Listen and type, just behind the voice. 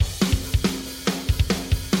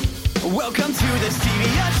Welcome to the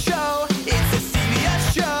Stevia Show. It's the Stevia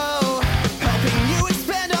Show. Helping you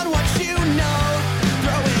expand on what you know.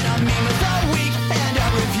 Throw in a meme of the week and a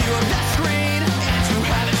review of the screen. And you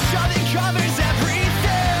have a show that covers everything.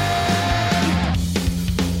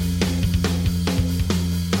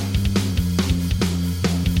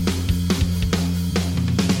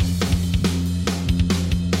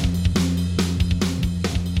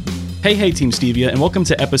 Hey, Team Stevia, and welcome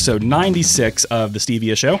to episode 96 of The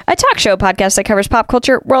Stevia Show. A talk show podcast that covers pop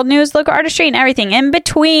culture, world news, local artistry, and everything in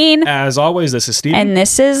between. As always, this is Steve. And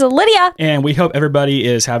this is Lydia. And we hope everybody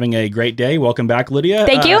is having a great day. Welcome back, Lydia.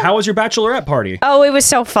 Thank you. How was your bachelorette party? Oh, it was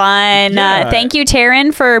so fun. Yeah. Thank you,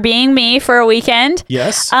 Taryn, for being me for a weekend.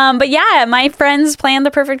 Yes. But yeah, my friends planned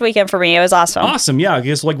the perfect weekend for me. It was awesome. Awesome, yeah. I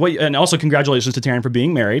guess and also congratulations to Taryn for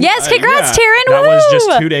being married. Yes, congrats, Taryn. That was Woo!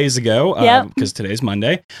 just 2 days ago, because today's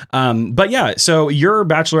Monday. But yeah, so your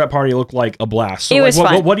bachelorette party looked like a blast. So it was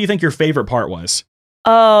fun. What do you think your favorite part was?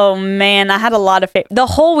 Oh man, I had a lot of the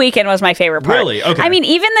whole weekend was my favorite part. Really? Okay. I mean,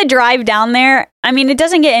 even the drive down there, I mean, it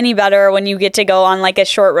doesn't get any better when you get to go on like a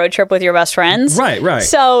short road trip with your best friends. Right.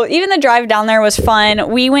 So even the drive down there was fun.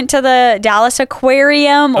 We went to the Dallas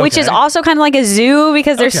Aquarium, which is also kind of like a zoo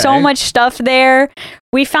because there's so much stuff there.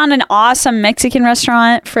 We found an awesome Mexican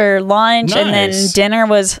restaurant for lunch, and then dinner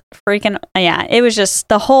was it was just,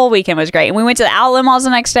 the whole weekend was great. And we went to the outlet malls the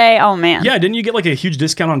next day. Oh, man. Yeah, didn't you get like a huge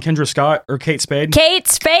discount on Kendra Scott or Kate Spade? Kate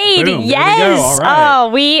Spade, Boom, yes. there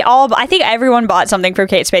we go. All right. I think everyone bought something from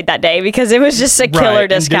Kate Spade that day because it was just a killer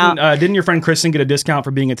discount. Didn't your friend Kristen get a discount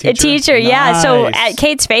for being a teacher? A teacher, yeah. So at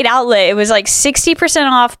Kate Spade outlet, it was like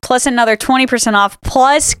 60% off plus another 20% off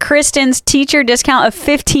plus Kristen's teacher discount of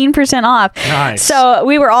 15% off. Nice. So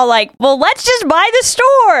we were all like, well, let's just buy the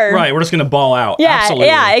store. Right, we're just going to ball out. Yeah, Absolutely.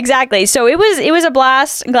 yeah, exactly. So it was a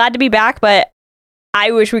blast. Glad to be back, but I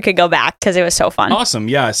wish we could go back because it was so fun. Awesome.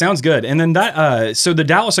 Yeah, sounds good. And then that, so the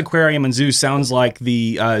Dallas Aquarium and Zoo sounds like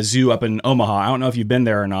the zoo up in Omaha. I don't know if you've been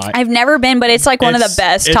there or not. I've never been, but it's like one of the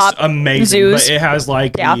best top amazing, zoos. But it has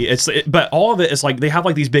like but all of it is like they have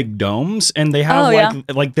like these big domes and they have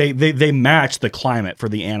they match the climate for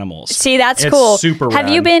the animals. See, that's it's cool. Super rad. Have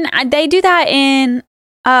you been? They do that in.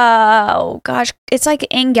 Oh gosh, it's like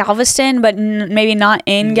in Galveston, but maybe not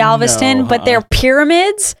in Galveston. But they're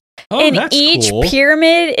pyramids. Oh, and that's each cool.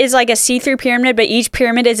 pyramid is like a see-through pyramid, but each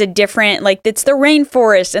pyramid is a different, like it's the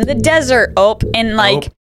rainforest and the desert.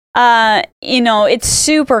 It's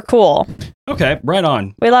super cool. Okay, right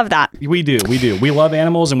on. We love that. We do. We love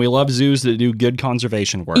animals and we love zoos that do good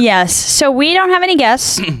conservation work. Yes. So we don't have any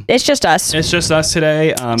guests. It's just us. It's just us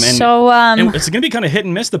today. And it's going to be kind of hit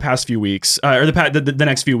and miss the past few weeks, or the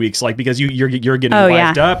next few weeks, like because you're getting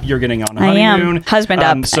wifed up, you're getting on a honeymoon. I am husband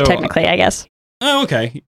up, technically, I guess. Oh,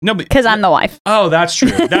 okay. No, because I'm the wife. Oh, that's true.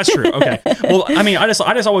 That's true. Okay. Well, I mean, I just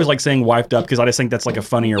always like saying wifed up because I just think that's like a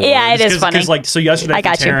funnier word. Yeah, it is funny. Because like, so yesterday for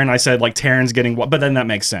Taryn, I said like Taryn's getting, but then that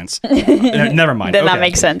makes sense. Never mind. Then that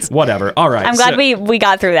makes sense. Whatever. All right. I'm glad we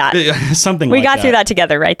got through that. We got through that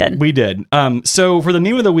together right then. We did. So for the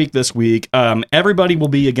meme of the week this week, everybody will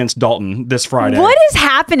be against Dalton this Friday. What is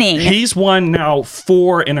happening? He's won now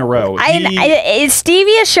 4 in a row. It's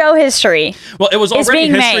Stevia show history. Well, it was already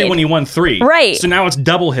history when he won 3. Right. So now it's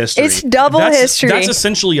double history. It's double history. That's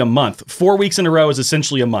essentially a month. 4 weeks in a row is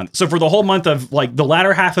essentially a month. So for the whole month of like the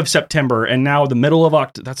latter half of September and now the middle of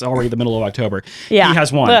that's already the middle of October. Yeah. He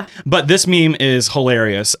has won. Ugh. But this meme is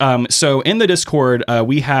hilarious. So in the Discord,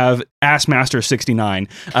 we have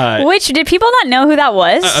Assmaster69. Which, did people not know who that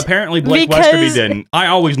was? Apparently Blake Westerby didn't. I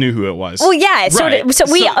always knew who it was. Well, yeah.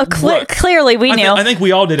 Clearly we knew. I think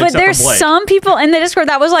we all did. But except there's for Blake. some people in the Discord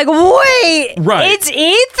that was like, wait, right. It's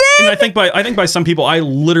Ethan? And I think by some people, I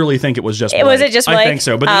literally think it was just Blake. Was it just Blake? I think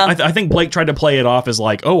so. But I think Blake tried to play it off as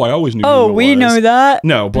like, oh, I always knew who it was. We know that?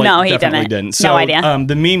 No, Blake he definitely didn't. So, no idea.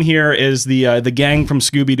 The meme here is the gang from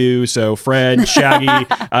Scooby-Doo. So Fred, Shaggy,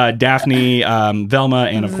 Daphne, Velma,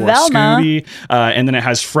 and of course Scooby. And then it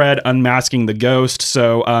has Fred unmasking the ghost.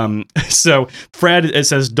 So Fred, it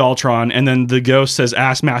says Daltron, and then the ghost says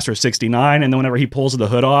Assmaster69. And then whenever he pulls the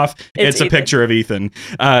hood off, it's a picture of Ethan.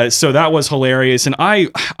 So that was hilarious. And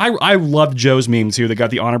I loved Joe's meme too that got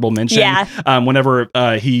the honorable mention. Yeah. Whenever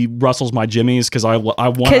he rustles my jimmies, because I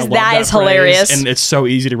love that is phrase, hilarious. and it's so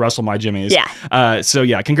easy to rustle my jimmies. Yeah. So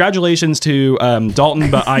yeah, congratulations to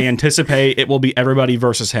Dalton, but I anticipate it will be everybody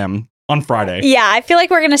versus him on Friday. Yeah, I feel like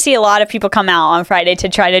we're going to see a lot of people come out on Friday to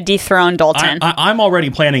try to dethrone Dalton. I'm already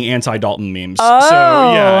planning anti-Dalton memes. Oh. So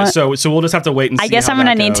yeah, so we'll just have to wait and see. I guess I'm going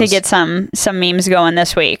to need to get some memes going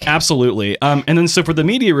this week. Absolutely. And then so for the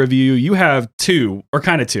media review, you have 2, or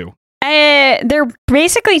kind of 2. They're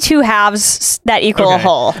basically two halves that equal a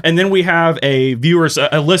whole. And then we have a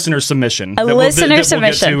listener submission. We'll get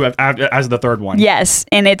to as the third one. Yes,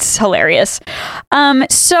 and it's hilarious.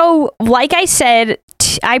 So, like I said,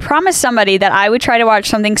 I promised somebody that I would try to watch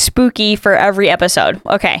something spooky for every episode.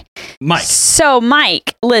 Okay. Mike. So,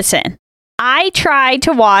 Mike, listen. I tried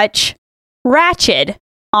to watch Ratched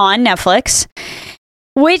on Netflix,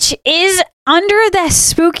 which is under the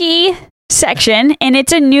spooky section, and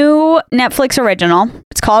it's a new Netflix original.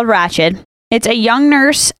 It's called Ratched. It's a young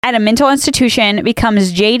nurse at a mental institution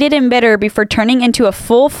becomes jaded and bitter before turning into a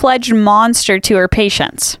full-fledged monster to her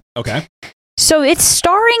patients. Okay. So it's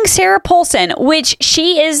starring Sarah Paulson, which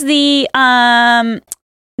she is the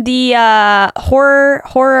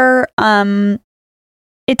horror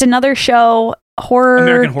it's another show, horror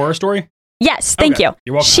American Horror Story? Yes, thank you.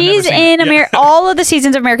 You're welcome. She's in all of the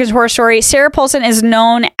seasons of American Horror Story. Sarah Paulson is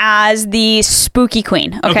known as the spooky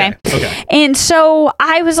queen, okay? And so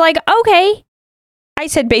I was like, okay. I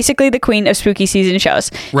said basically the queen of spooky season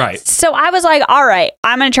shows. Right. So I was like, all right,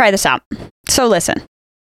 I'm going to try this out. So listen.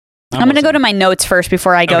 I'm going to go to my notes first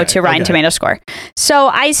before I go to Rotten Tomato score. So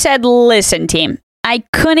I said, listen, team, I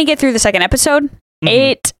couldn't get through the second episode. Mm-hmm.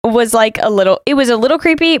 It was a little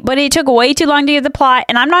creepy, but it took way too long to get the plot.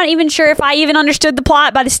 And I'm not even sure if I even understood the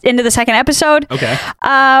plot by the end of the second episode. Okay.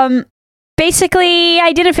 Basically,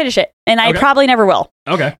 I didn't finish it, and I probably never will.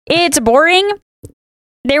 Okay. It's boring.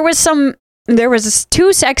 There was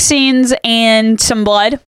 2 sex scenes and some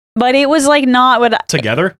blood, but it was not what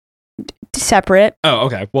together. Separate. Oh,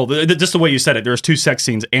 okay. Well, just the way you said it, there's 2 sex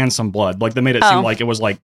scenes and some blood. They made it seem like it was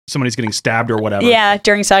somebody's getting stabbed or whatever. Yeah,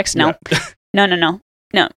 during sex. No, yeah.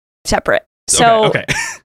 no, separate. So okay.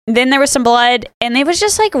 Then there was some blood, and it was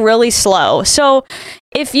just really slow. So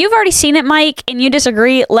if you've already seen it, Mike, and you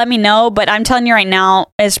disagree, let me know. But I'm telling you right now,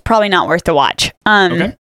 it's probably not worth the watch.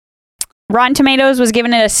 Okay. Rotten Tomatoes was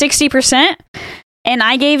giving it a 60%, and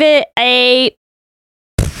I gave it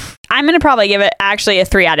I'm going to probably give it actually a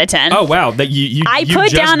 3 out of 10. Oh, wow. That I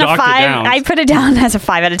put down a 5. I put it down as a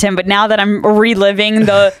 5 out of 10, but now that I'm reliving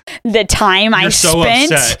the time I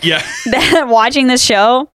spent watching this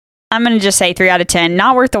show, I'm going to just say 3 out of 10.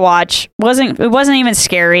 Not worth the watch. It wasn't even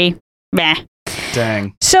scary. Meh.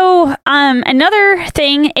 Dang. So, another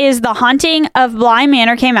thing is The Haunting of Bly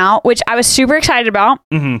Manor came out, which I was super excited about.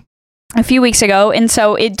 Mm-hmm. A few weeks ago, and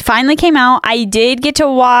so it finally came out. I did get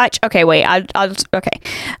to watch. Okay, wait.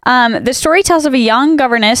 The story tells of a young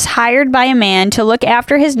governess hired by a man to look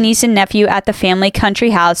after his niece and nephew at the family country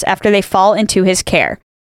house after they fall into his care.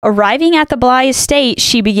 Arriving at the Bly estate,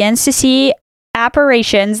 she begins to see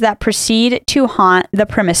apparitions that proceed to haunt the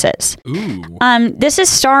premises. Ooh. This is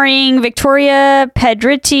starring Victoria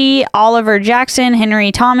Pedretti, Oliver Jackson,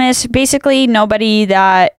 Henry Thomas. Basically, nobody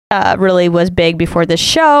that really was big before this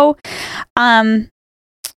show.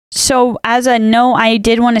 So as a note, I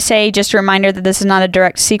did want to say, just a reminder that this is not a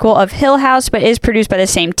direct sequel of Hill House, but is produced by the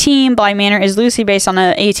same team. Bly Manor is loosely based on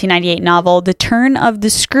the 1898 novel, The Turn of the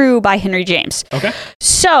Screw by Henry James. Okay.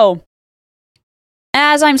 So,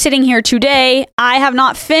 as I'm sitting here today, I have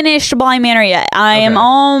not finished Bly Manor yet. I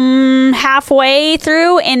am halfway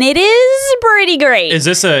through, and it is pretty great.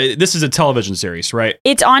 This is a television series, right?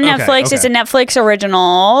 It's on Netflix. Okay. It's a Netflix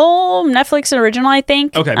original, I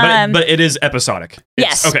think. Okay, but it is episodic.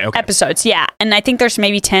 Yes. Okay. Episodes, yeah. And I think there's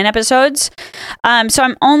maybe 10 episodes. So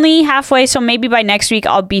I'm only halfway, so maybe by next week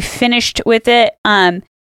I'll be finished with it.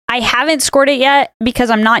 I haven't scored it yet because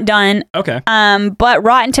I'm not done. Okay. But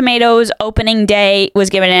Rotten Tomatoes opening day was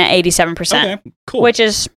given an 87%. Okay, cool. Which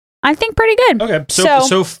is, I think, pretty good. Okay.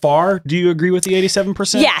 So far, do you agree with the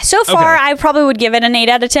 87%? Yeah. So far, I probably would give it an 8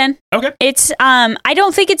 out of 10. Okay. It's, I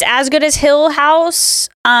don't think it's as good as Hill House.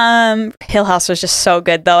 Hill House was just so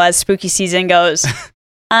good, though, as spooky season goes.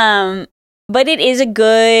 But it is a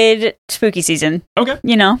good spooky season. Okay.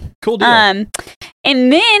 Cool deal.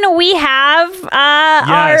 And then we have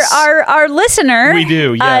our listener. We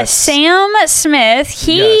do, yes. Sam Smith.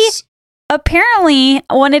 He apparently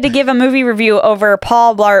wanted to give a movie review over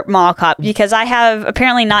Paul Blart Mall Cop because I have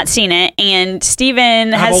apparently not seen it, and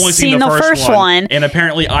Steven has seen the first one. And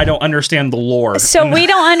apparently I don't understand the lore. So we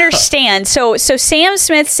don't understand. So Sam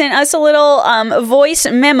Smith sent us a little voice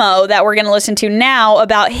memo that we're going to listen to now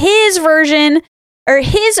about his version or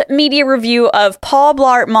his media review of Paul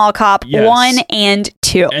Blart Mall Cop 1 and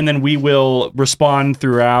 2. And then we will respond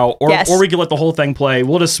throughout, or we can let the whole thing play.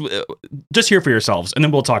 We'll just hear for yourselves, and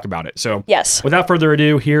then we'll talk about it. So without further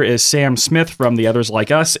ado, here is Sam Smith from The Others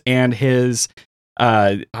Like Us and his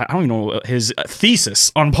I don't even know, his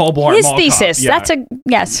thesis on Paul Blart Mall Cop. His thesis. Yeah. That's a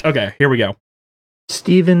yes. Okay, here we go.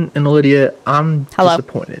 Steven and Lydia, I'm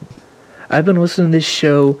disappointed. I've been listening to this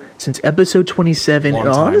show since episode 27, Long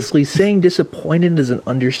and time. honestly, saying disappointed is an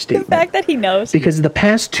understatement. The fact that he knows. Because the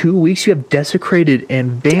past 2 weeks, you have desecrated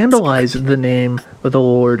and vandalized the name of the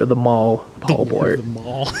Lord of the Mall, Paul Blart.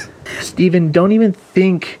 Mall. Steven, don't even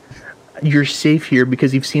think you're safe here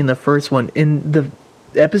because you've seen the first one. In the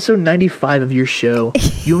episode 95 of your show,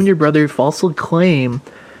 you and your brother falsely claim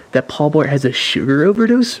that Paul Blart has a sugar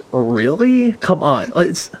overdose. Really? Come on.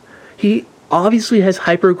 He obviously has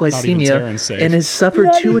hyperglycemia Terrence safe. and has suffered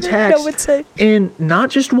Not 2 even attacks Terrence safe. in not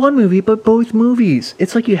just one movie, but both movies.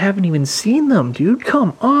 It's like you haven't even seen them, dude.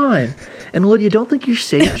 Come on. And Lydia, don't think you're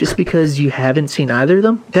safe just because you haven't seen either of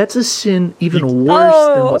them. That's a sin even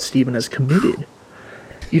worse than what Steven has committed.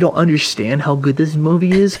 You don't understand how good this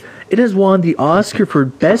movie is. It has won the Oscar for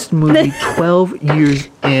Best Movie 12 years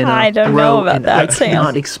in a row. I don't know about and that, I Sam.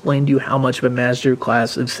 cannot explain to you how much of a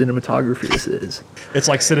masterclass of cinematography this is. It's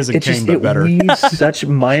like Citizen It Kane, just but better. weaves such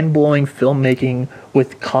mind-blowing filmmaking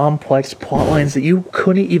with complex plot lines that you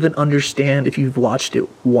couldn't even understand if you've watched it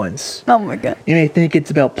once. Oh my god. You may think it's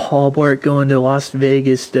about Paul Blart going to Las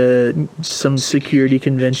Vegas to some security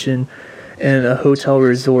convention and a hotel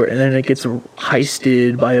resort, and then it gets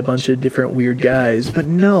heisted by a bunch of different weird guys. But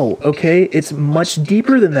no, okay? It's much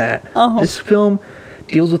deeper than that. This film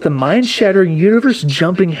deals with the mind-shattering,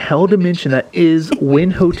 universe-jumping hell dimension that is Wynn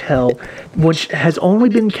Hotel, which has only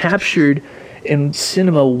been captured in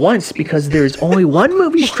cinema once because there's only one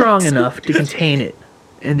movie strong enough to contain it,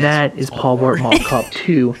 and that is Paul Blart Mall Cop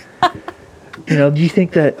 2. You know, do you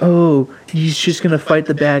think that, he's just going to fight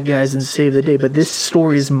the bad guys and save the day? But this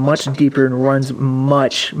story is much deeper and runs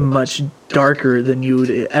much, much darker than you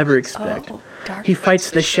would ever expect. He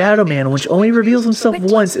fights the Shadow Man, which only reveals himself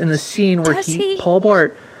once in the scene where Paul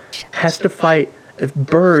Blart has to fight a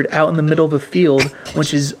bird out in the middle of a field,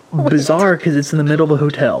 which is bizarre because it's in the middle of a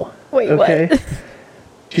hotel. Wait, okay? what?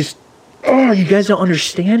 Just... you guys don't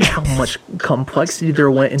understand how much complexity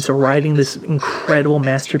there went into writing this incredible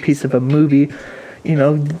masterpiece of a movie. You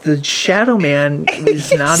know, the Shadow Man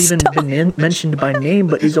is not even been mentioned by name,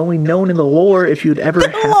 but is only known in the lore if you'd ever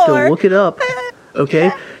have to look it up.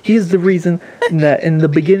 Okay? He is the reason that in the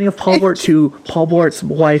beginning of Paul Blart 2, Paul Blart's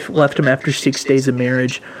wife left him after 6 days of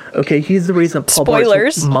marriage. Okay? He's the reason Paul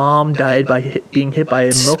Blart's mom died by being hit by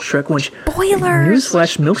a milk truck, which...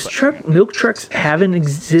 Newsflash, milk trucks haven't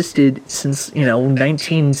existed since,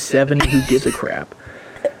 1970. Who gives a crap?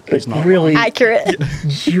 But really, accurate.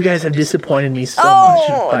 You guys have disappointed me so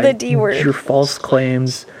much by the D word. Your false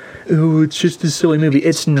claims. Oh, it's just a silly movie.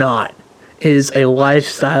 It's not. It is a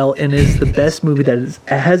lifestyle and is the best movie that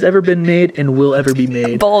has ever been made and will ever be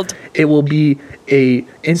made. Bold. It will be a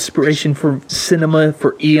inspiration for cinema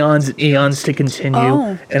for eons and eons to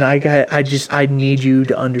continue. And I need you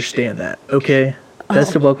to understand that. Okay.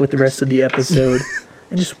 Best of luck with the rest of the episode,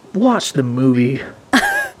 and just watch the movie.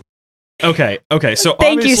 Okay. So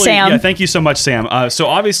thank you, Sam. Yeah, thank you so much, Sam. So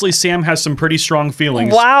obviously, Sam has some pretty strong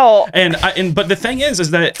feelings. Wow. But the thing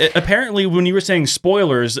is that apparently, when you were saying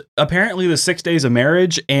spoilers, apparently the 6 Days of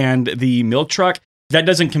Marriage and the milk truck, that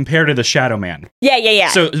doesn't compare to the Shadow Man. Yeah.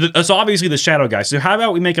 So obviously the Shadow guy. So how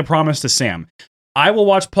about we make a promise to Sam? I will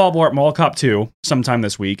watch Paul Blart Mall Cop 2 sometime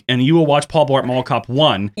this week, and you will watch Paul Blart Mall Cop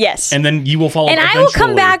 1. Yes. And then you will follow. And I will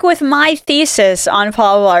come back with my thesis on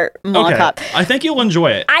Paul Blart Mall Cop. I think you'll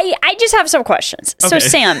enjoy it. I just have some questions. Okay.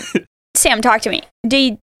 So Sam, talk to me.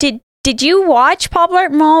 Did you watch Paul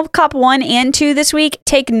Blart Mall Cop 1 and 2 this week,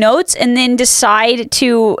 take notes, and then decide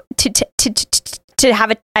to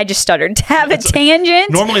have a... I just stuttered. To have a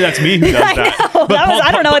tangent? Normally that's me who does that. Know.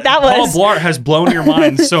 I don't know what that was. Paul Blart has blown your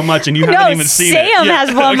mind so much and you haven't even seen it. Sam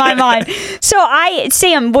has blown my mind. So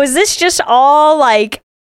Sam, was this just all like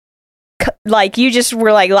you just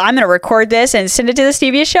were like, I'm going to record this and send it to the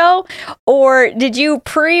Stevia show? Or did you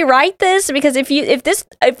pre-write this? Because if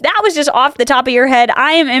that was just off the top of your head,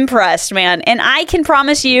 I am impressed, man. And I can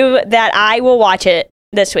promise you that I will watch it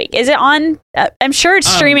this week. Is it on? I'm sure it's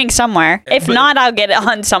streaming somewhere. If not, I'll get it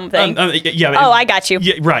on something. I got you.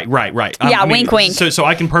 Yeah, right. Wink, wink. So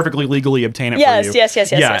I can perfectly legally obtain it yes, for you.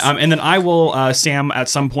 Yes. And then I will, Sam, at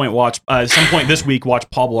some point this week, watch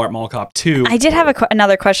Paul Blart Mall Cop 2. I did have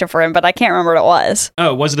another question for him, but I can't remember what it was.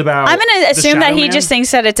 Oh, was it about? I'm going to assume that he just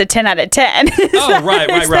thinks that it's a 10 out of 10. Right.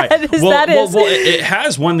 Well, it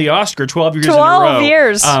has won the Oscar 12 years in a row. 12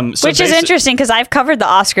 years. Which is interesting because I've covered the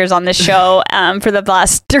Oscars on this show for the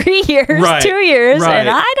last 3 years. Right. 2 years, and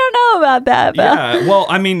I don't know about that. But. Yeah, well,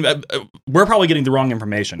 I mean, we're probably getting the wrong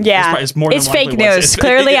information. Yeah, it's more. It's fake news.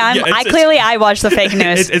 Clearly, I watch the fake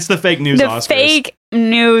news. It's the fake news. The Oscars. fake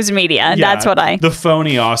news media. Yeah, That's what the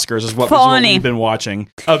phony Oscars is what we've been watching.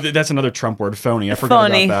 Oh, that's another Trump word, phony. I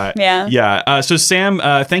forgot about that. Yeah. Yeah. So Sam,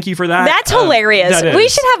 thank you for that. That's hilarious. We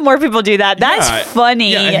should have more people do that. That's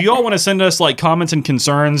funny. Yeah. If you all want to send us like comments and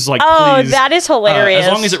concerns, like please, that is hilarious.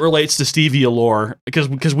 as long as it relates to Stevia lore,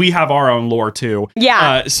 because we have our own lore too.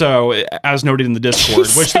 Yeah. So as noted in the Discord,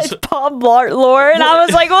 which is Paul Blart lore, and I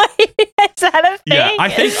was like, wait, is that a thing? Yeah,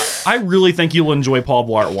 I really think you'll enjoy Paul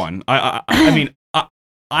Blart 1. I mean,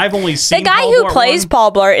 I've only seen the guy Paul who Blart plays 1.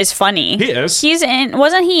 Paul Blart is funny. He is.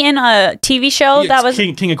 Wasn't he in a TV show that was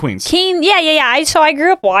King of Queens? Yeah. So I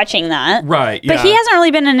grew up watching that. Right. Yeah. But he hasn't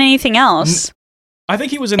really been in anything else. I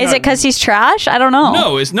think he was in. Is it because he's trash? I don't know.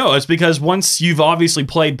 No, it's because once you've obviously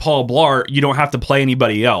played Paul Blart, you don't have to play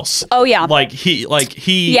anybody else. Oh yeah. He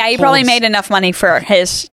probably made enough money for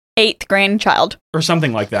his 8th grandchild or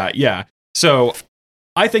something like that. Yeah. So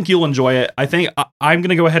I think you'll enjoy it. I think I'm going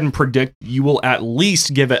to go ahead and predict you will at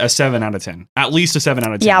least give it a 7 out of 10. At least a 7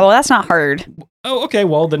 out of 10. Yeah, well, that's not hard. Oh, okay.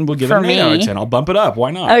 Well, then we'll give it an 8 out of 10. I'll bump it up. Why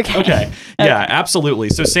not? Okay. Yeah, absolutely.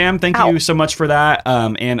 So, Sam, thank you so much for that.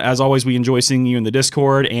 And as always, we enjoy seeing you in the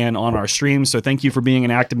Discord and on our streams. So, thank you for being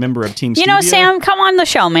an active member of Team Stevia. You know, Sam, come on the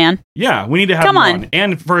show, man. Yeah, we need to have him on.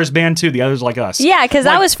 And for his band, too, The Others Like Us. Yeah, because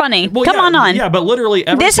that was funny. Well, come on. Yeah, but literally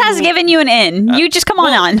this has given you an in. You just come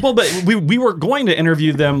on. Well, but we were going to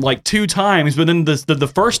interview them like 2 times, but then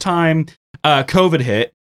the first time COVID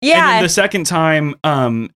hit. Yeah. And then the second time,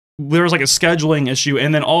 there was like a scheduling issue,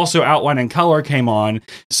 and then also Outline and Color came on.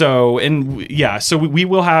 So we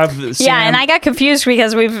will have Sam. Yeah, and I got confused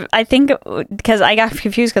because I got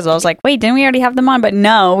confused because I was like, wait, didn't we already have them on? But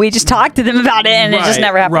no, we just talked to them about it, and it just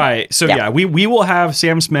never happened. Right. So we will have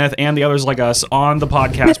Sam Smith and The Others Like Us on the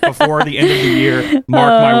podcast before the end of the year.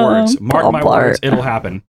 Mark my words. Mark my words. It'll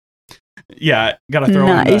happen. Yeah, gotta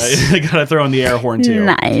throw in the air horn too.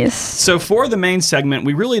 Nice. So for the main segment,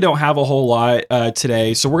 we really don't have a whole lot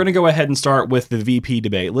today. So we're gonna go ahead and start with the VP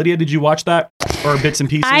debate. Lydia, did you watch that or bits and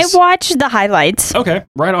pieces? I watched the highlights. Okay,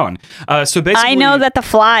 right on. So basically, I know that The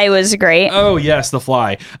Fly was great. Oh yes, The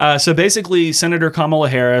Fly. So basically, Senator Kamala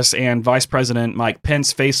Harris and Vice President Mike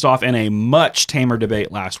Pence faced off in a much tamer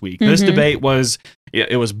debate last week. This debate was.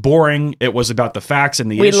 It was boring. It was about the facts and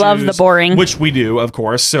the issues. We love the boring. Which we do, of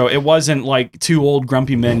course. So it wasn't like 2 old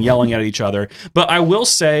grumpy men yelling at each other. But I will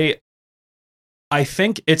say, I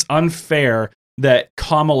think it's unfair that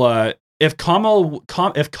if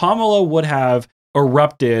Kamala would have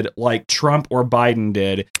erupted like Trump or Biden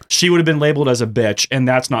did, she would have been labeled as a bitch, and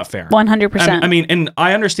that's not fair. 100%. I mean, and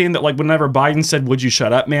I understand that like whenever Biden said, "Would you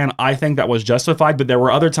shut up, man?" I think that was justified, but there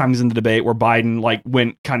were other times in the debate where Biden like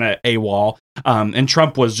went kind of AWOL, and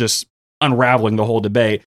Trump was just unraveling the whole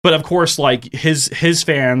debate. But of course, like his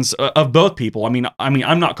fans of both people. I mean,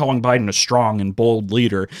 I'm not calling Biden a strong and bold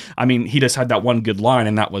leader. I mean, he just had that one good line,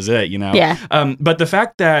 and that was it. You know. Yeah. But the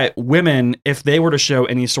fact that women, if they were to show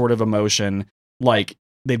any sort of emotion, like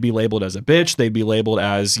they'd be labeled as a bitch, they'd be labeled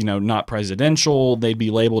as, not presidential, they'd be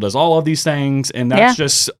labeled as all of these things, and that's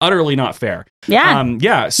just utterly not fair.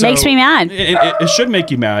 Yeah. So makes me mad. It should make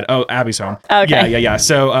you mad. Oh, Abby's home. Okay. Yeah.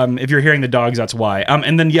 So if you're hearing the dogs, that's why.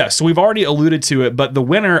 And then so we've already alluded to it, but the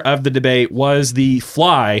winner of the debate was the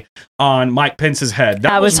fly on Mike Pence's head.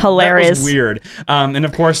 That was hilarious. That was weird. And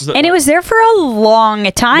of course, and it was there for a long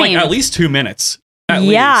time, like at least 2 minutes.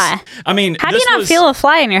 Yeah. I mean, how do you not feel a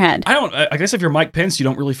fly in your head? I guess if you're Mike Pence, you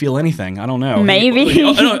don't really feel anything. I don't know. Maybe.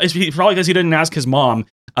 It's probably because he didn't ask his mom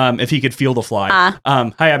if he could feel the fly.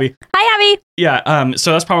 Hi, Abby. Hi, Abby. Yeah.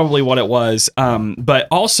 So that's probably what it was. But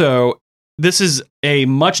also, this is a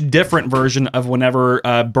much different version of whenever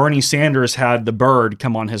Bernie Sanders had the bird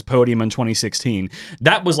come on his podium in 2016.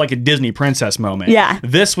 That was like a Disney princess moment. Yeah.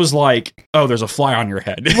 This was like, oh, there's a fly on your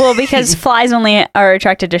head. Well, because flies only are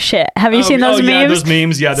attracted to shit. Have you seen those memes? Yeah, those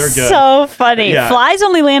memes. Yeah, they're good. So funny. Yeah. Flies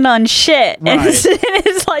only land on shit. Right. And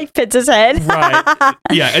it's like fits his head. Right.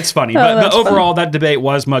 Yeah, it's funny. But overall, that debate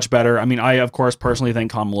was much better. I mean, I, of course, personally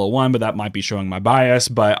think Kamala won, but that might be showing my bias.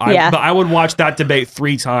 But I would watch that debate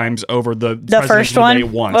 3 times over the first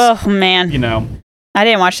one once. Oh man, I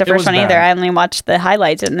didn't watch the first one either. I only watched the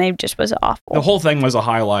highlights, and they just was awful. The whole thing was a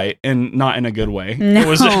highlight, and not in a good way. No, it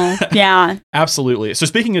was, yeah, absolutely. So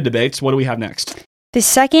speaking of debates, what do we have next? The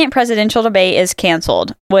second presidential debate is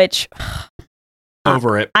canceled, which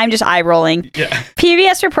over it. I'm just eye rolling. Yeah.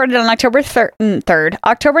 PBS reported on October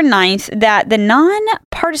 9th that the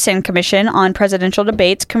Nonpartisan Commission on Presidential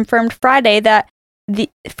Debates confirmed Friday that the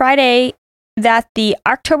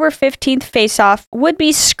October 15th face-off would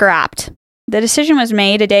be scrapped. The decision was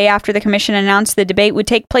made a day after the commission announced the debate would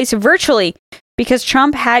take place virtually because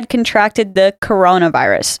Trump had contracted the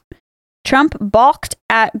coronavirus. Trump balked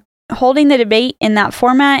at holding the debate in that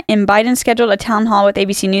format, and Biden scheduled a town hall with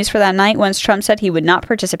ABC News for that night once Trump said he would not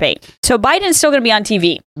participate. So Biden's still going to be on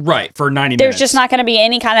TV. Right, for 90 There's minutes. just not going to be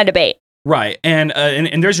any kind of debate. Right, and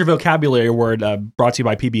there's your vocabulary word brought to you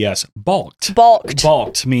by PBS. Balked.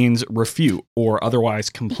 Balked means refute or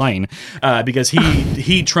otherwise complain, because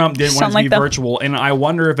Trump didn't want it to be virtual, and I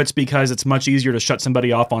wonder if it's because it's much easier to shut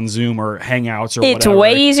somebody off on Zoom or Hangouts or whatever. It's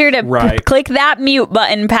way easier to click that mute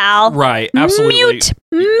button, pal. Right, absolutely.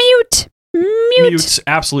 Mute.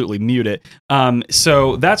 Absolutely mute it.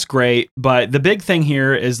 So that's great, but the big thing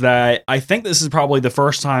here is that I think this is probably the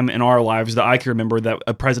first time in our lives that I can remember that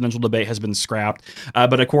a presidential debate has been scrapped.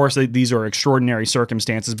 But of course, these are extraordinary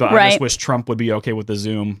circumstances. But I just wish Trump would be okay with the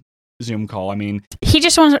Zoom call. I mean, he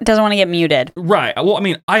just doesn't want to get muted. Right. Well, I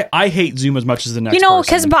mean, I hate Zoom as much as the next person.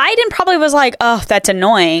 Because Biden probably was like, oh, that's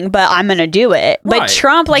annoying, but I'm going to do it. But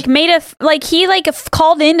Trump he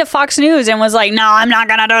called into Fox News and was like, no, I'm not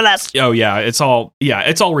going to do this. Oh yeah. It's all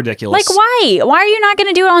ridiculous. Like, why? Why are you not going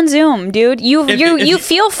to do it on Zoom, dude? You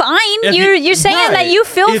feel fine. You're saying that you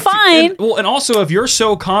feel fine. And also if you're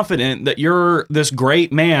so confident that you're this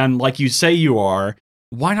great man, like you say you are,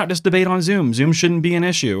 why not just debate on Zoom? Zoom shouldn't be an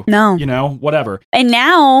issue. No. Whatever. And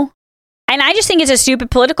I just think it's a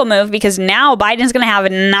stupid political move because now Biden's going to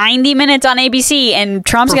have 90 minutes on ABC and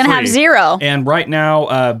Trump's going to have 0. And right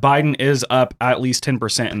now, Biden is up at least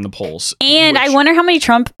 10% in the polls. And I wonder how many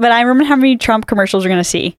Trump commercials we're going to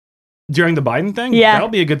see. During the Biden thing? Yeah. That'll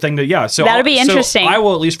be a good thing to, So that'll be interesting. So I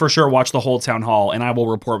will at least for sure watch the whole town hall and I will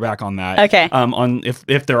report back on that. Okay. On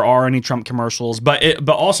if there are any Trump commercials. But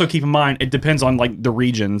also keep in mind, it depends on like the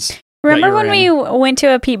regions. Remember when we went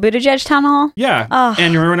to a Pete Buttigieg town hall? Yeah. Oh,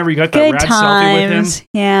 and you remember whenever you got that rad selfie with him?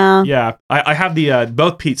 Yeah. Yeah. I have the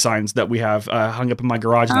both Pete signs that we have hung up in my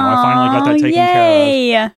garage now. I finally got that taken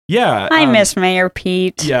care of. Yeah. I miss Mayor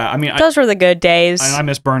Pete. Yeah. I mean, those were the good days. I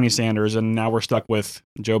miss Bernie Sanders, and now we're stuck with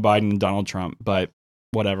Joe Biden and Donald Trump, but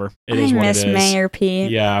whatever. It is what it is. I miss Mayor Pete.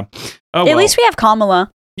 Yeah. At least we have Kamala.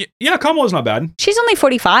 Yeah, Kamala's not bad. She's only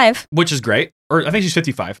 45. Which is great. Or I think she's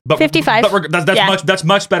 55. But 55. But that's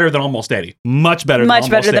much better than almost 80. Much better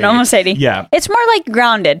than almost 80. Yeah. It's more like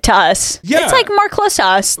grounded to us. Yeah. It's like more close to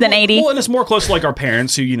us than 80. Well, and it's more close to like our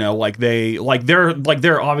parents who,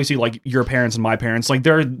 they're obviously like your parents and my parents.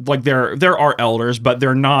 They're our elders, but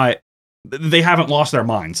they haven't lost their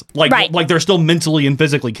minds. Like they're still mentally and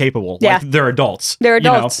physically capable. Yeah. Like they're adults. They're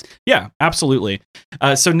adults. Yeah, absolutely.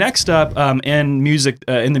 So next up, in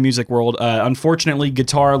the music world, unfortunately,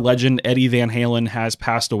 guitar legend Eddie Van Halen has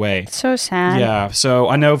passed away. So sad. Yeah. So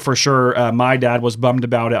I know for sure my dad was bummed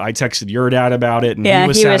about it. I texted your dad about it, and he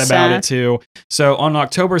was sad about it too. So on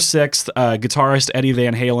October 6th, guitarist Eddie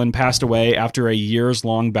Van Halen passed away after a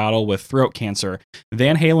years-long battle with throat cancer.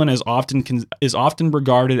 Van Halen is often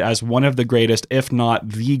regarded as one of the greatest, if not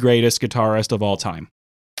the greatest, guitarist of all time.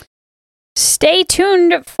 Stay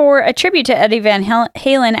tuned for a tribute to Eddie Van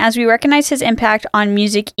Halen as we recognize his impact on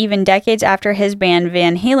music even decades after his band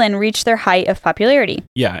Van Halen reached their height of popularity.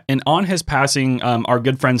 Yeah, and on his passing, our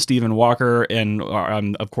good friend Stephen Walker and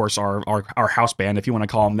of course our house band, if you want to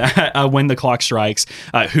call him that, When the Clock Strikes,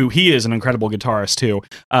 who he is an incredible guitarist too.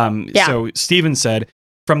 So Stephen said,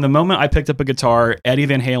 "From the moment I picked up a guitar, Eddie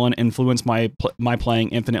Van Halen influenced my playing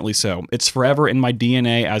infinitely so. It's forever in my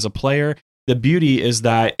DNA as a player. The beauty is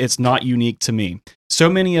that it's not unique to me. So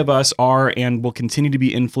many of us are and will continue to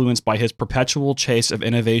be influenced by his perpetual chase of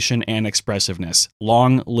innovation and expressiveness.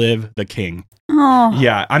 Long live the king." Oh.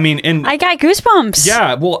 Yeah, I mean, and I got goosebumps.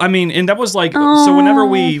 Yeah, well, I mean, and that was like, so whenever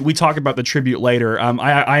we talk about the tribute later,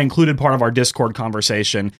 I included part of our Discord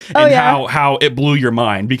conversation and how it blew your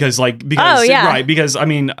mind because I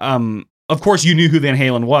mean, of course, you knew who Van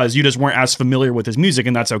Halen was. You just weren't as familiar with his music,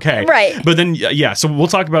 and that's okay. Right. But then, so we'll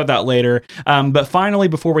talk about that later. But finally,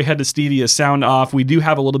 before we head to Stevia's sound off, we do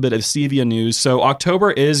have a little bit of Stevia news. So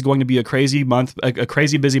October is going to be a crazy month, a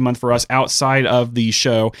crazy busy month for us outside of the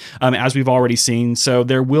show, as we've already seen. So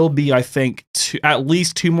there will be, I think, at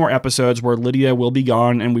least 2 more episodes where Lydia will be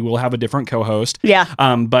gone, and we will have a different co-host. Yeah.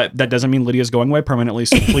 But that doesn't mean Lydia's going away permanently,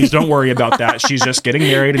 so please don't worry about that. She's just getting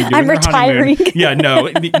married and doing I'm her retiring. honeymoon. Yeah,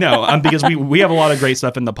 no, because we have a lot of great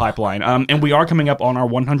stuff in the pipeline, and we are coming up on our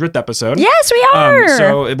 100th episode. Yes, we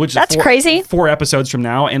are. That's crazy. 4 episodes from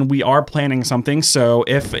now, and we are planning something. So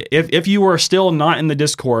if you are still not in the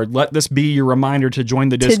Discord, let this be your reminder to join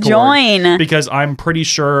the Discord. Because I'm pretty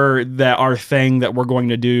sure that our thing that we're going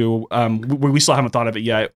to do, we still haven't thought of it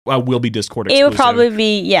yet, will be Discord exclusive. It would probably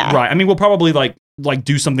be, right. I mean, we'll probably like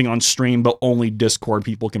do something on stream, but only Discord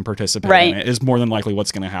people can participate in it is more than likely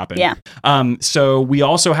what's going to happen. Yeah. So we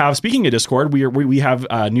also have, speaking of Discord, we have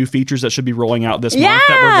new features that should be rolling out this month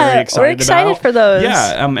that we're very excited about. We're excited for those.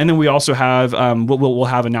 Yeah. And then we also have, we'll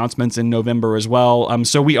have announcements in November as well.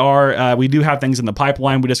 So we do have things in the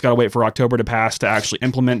pipeline. We just got to wait for October to pass to actually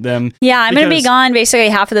implement them. Yeah. I'm going to be gone basically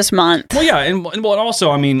half of this month. Well, yeah. And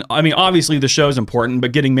also, I mean, obviously the show's important,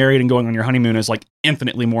 but getting married and going on your honeymoon is like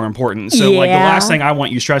infinitely more important. So like the last thing I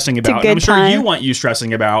want you stressing about, and I'm sure you want you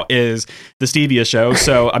stressing about, is the Stevia show.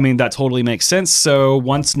 So I mean that totally makes sense. So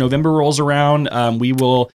once November rolls around,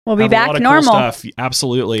 we'll be back a lot of normal cool stuff.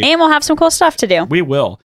 Absolutely, and we'll have some cool stuff to do. We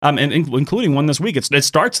will. And including one this week. It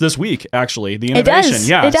starts this week, actually. The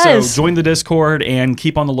innovation. It does. So join the Discord and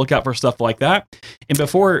keep on the lookout for stuff like that. And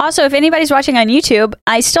before... Also, if anybody's watching on YouTube,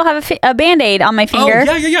 I still have a Band-Aid on my finger.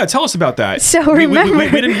 Oh, yeah. Tell us about that. So remember... We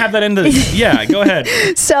didn't have that in the... Yeah, go ahead.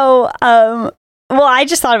 So, well, I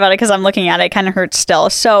just thought about it because I'm looking at it. It kind of hurts still.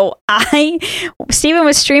 So Steven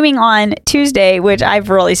was streaming on Tuesday, which I've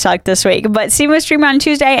really sucked this week. But Steven was streaming on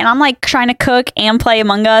Tuesday, and I'm like trying to cook and play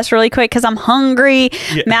Among Us really quick because I'm hungry.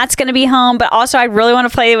 Yeah. Matt's going to be home, but also I really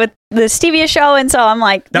want to play with the Stevia show. And so I'm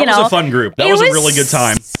like, that was a fun group. That was a really good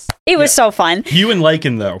time. It was so fun. You and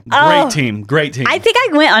Lakin, though. Great team. I think I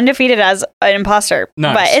went undefeated as an imposter,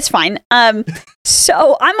 but it's fine.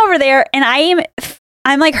 So I'm over there, and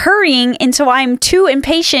I'm like hurrying, and so I'm too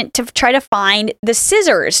impatient to try to find the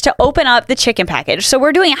scissors to open up the chicken package. So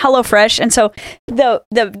we're doing HelloFresh, and so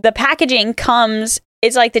the packaging comes,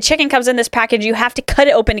 it's like the chicken comes in this package, you have to cut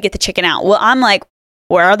it open to get the chicken out. Well, I'm like,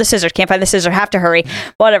 where are the scissors? Can't find the scissors, have to hurry,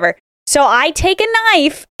 whatever. So I take a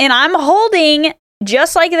knife, and I'm holding,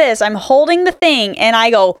 just like this, I'm holding the thing, and I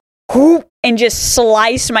go, whoop, and just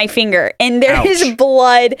slice my finger, and there is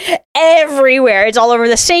blood everywhere. It's all over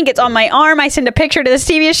the sink. It's on my arm. I send a picture to the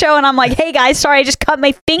Stevia show, and I'm like, "Hey guys, sorry, I just cut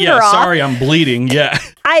my finger off. Sorry, I'm bleeding." Yeah,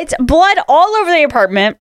 it's blood all over the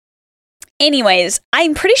apartment. Anyways,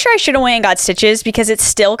 I'm pretty sure I should have went and got stitches because it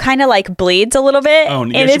still kind of like bleeds a little bit,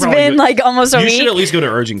 and it's been like almost a week. You should at least go to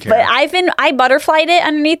urgent care. But I butterflied it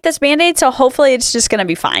underneath this Band-Aid, so hopefully it's just gonna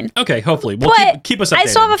be fine. Okay, hopefully. Well, keep us updated. I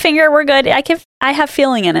still have a finger. We're good. I have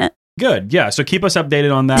feeling in it. Good. Yeah. So keep us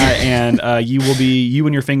updated on that, and you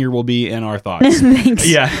and your finger will be in our thoughts. Thanks.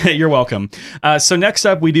 Yeah, you're welcome. So next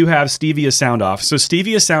up, we do have Stevia Sound Off. So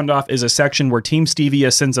Stevia Sound Off is a section where Team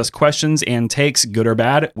Stevia sends us questions and takes, good or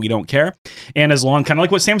bad, we don't care. And as long, kind of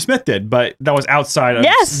like what Sam Smith did, but that was outside of,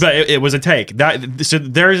 but it was a take. So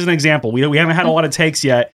there is an example. We haven't had a lot of takes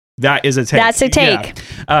yet. That is a take. That's a take.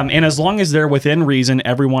 Yeah. And as long as they're within reason,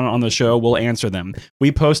 everyone on the show will answer them.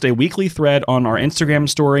 We post a weekly thread on our Instagram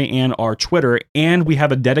story and our Twitter, and we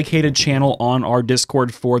have a dedicated channel on our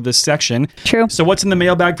Discord for this section. True. So what's in the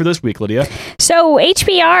mailbag for this week, Lydia? So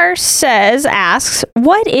HBR asks,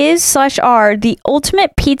 what is /are the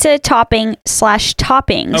ultimate pizza toppings?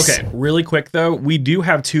 Okay, really quick though, we do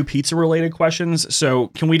have 2 pizza related questions. So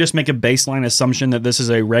can we just make a baseline assumption that this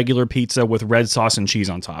is a regular pizza with red sauce and cheese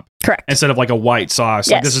on top? Correct. Instead of like a white sauce.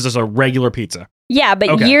 Yes. Like this is just a regular pizza. Yeah,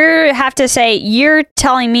 but you have to say, you're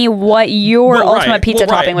telling me what your ultimate pizza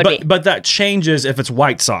topping would be. But that changes if it's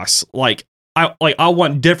white sauce. Like I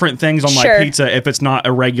want different things on my pizza if it's not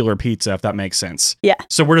a regular pizza, if that makes sense. Yeah.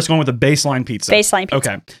 So we're just going with a baseline pizza.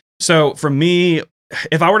 Okay. So for me,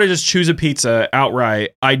 if I were to just choose a pizza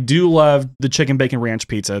outright, I do love the chicken bacon ranch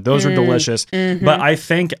pizza. Those are delicious. Mm-hmm. But I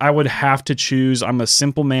think I would have to choose. I'm a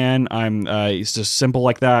simple man. It's just simple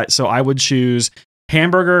like that. So I would choose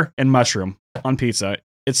hamburger and mushroom on pizza.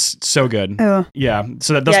 It's so good. Oh. Yeah.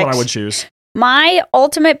 So that's what I would choose. My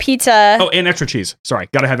ultimate pizza. Oh, and extra cheese. Sorry,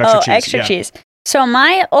 gotta have extra cheese. Extra cheese. So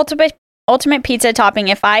my ultimate pizza topping,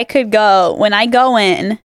 if I could go when I go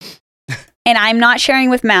in, and I'm not sharing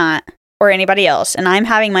with Matt or anybody else, and I'm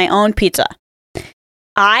having my own pizza,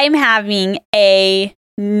 I'm having a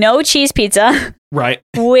no cheese pizza. Right.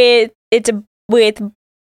 Well,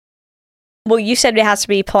 you said it has to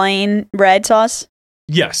be plain red sauce.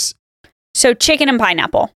 Yes. So chicken and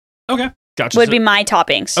pineapple. Okay. Gotcha. Would be my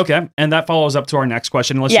toppings. Okay. And that follows up to our next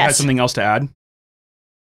question, unless you had something else to add.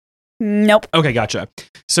 Nope. Okay, gotcha.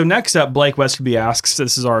 So next up, Blake Westerby asks,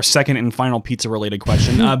 this is our second and final pizza-related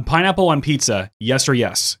question. Pineapple on pizza, yes or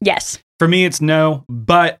yes? Yes. For me, it's no,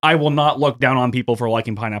 but I will not look down on people for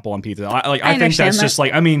liking pineapple on pizza. I think that's just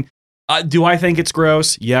like, I mean, do I think it's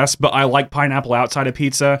gross? Yes, but I like pineapple outside of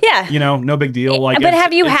pizza. Yeah. You know, no big deal. But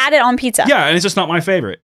have you had it on pizza? Yeah, and it's just not my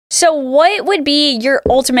favorite. So what would be your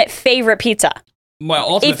ultimate favorite pizza? My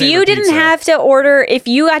ultimate If you favorite didn't pizza. have to order, if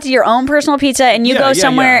you got your own personal pizza and you go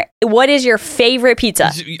somewhere, what is your favorite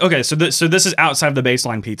pizza? Okay, so this is outside of the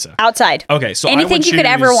baseline pizza. Outside. Okay, so anything you could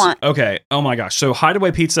ever want. Okay, oh my gosh. So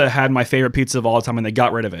Hideaway Pizza had my favorite pizza of all time, and they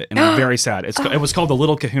got rid of it, and I'm very sad. It was called the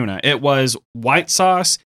Little Kahuna. It was white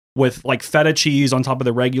sauce with like feta cheese on top of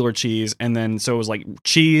the regular cheese, and then so it was like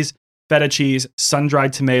cheese, feta cheese,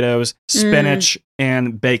 sun-dried tomatoes, spinach,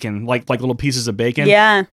 and bacon, like little pieces of bacon.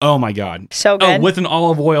 Yeah. Oh my god. So good. Oh, with an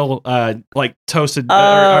olive oil, like toasted,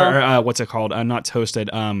 or what's it called? Not toasted.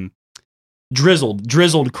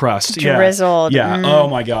 Drizzled crust. Drizzled. Yeah. Oh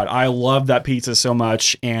my god, I love that pizza so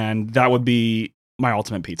much, and that would be my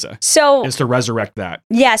ultimate pizza. So is to resurrect that.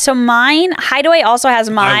 Yeah. So mine, Hideaway also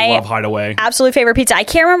has my I love Hideaway. absolute favorite pizza. I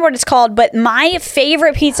can't remember what it's called, but my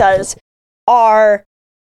favorite pizzas are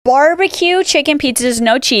barbecue chicken pizzas,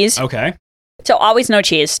 no cheese. Okay. So always no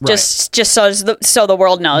cheese, Right. just so the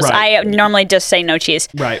world knows. Right. I normally just say no cheese.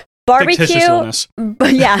 Right. Barbecue, Fictitious illness,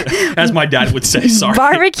 yeah. as my dad would say. Sorry.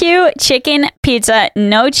 Barbecue chicken pizza,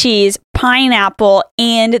 no cheese, pineapple,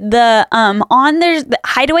 and the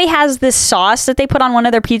Hideaway has this sauce that they put on one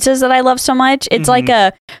of their pizzas that I love so much. It's like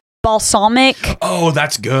a balsamic. Oh,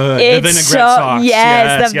 that's good. It's the vinaigrette so sauce.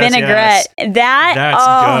 yes, the vinaigrette. Yes.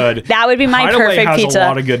 That's good. That would be my Hideaway perfect has pizza. a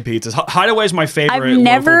lot of good pizzas. Hideaway is my favorite I've local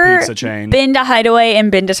never pizza chain. been to Hideaway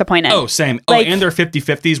and been disappointed. Oh, same. Like, and they're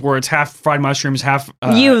 50-50s where it's half fried mushrooms, half.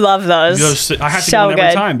 You love those. I have to So get one every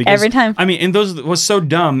good. time because Every time. I mean, and those what's so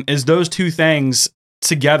dumb is those two things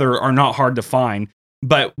together are not hard to find,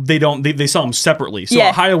 but they don't. They sell them separately. So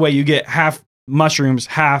at Hideaway, you get half mushrooms,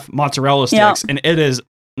 half mozzarella sticks, and it is.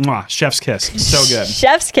 Mwah, chef's kiss. So good.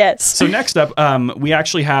 Chef's kiss. So next up, we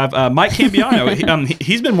actually have Mike Cambiano.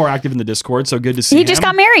 He's been more active in the Discord, so good to see him. He just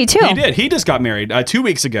got married, too. He did. He just got married 2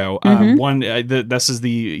 weeks ago. This is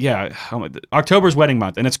October's wedding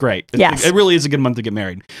month, and it's great. It really is a good month to get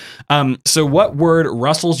married. So what word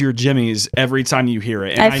rustles your jimmies every time you hear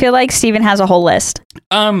it? And I feel like Steven has a whole list.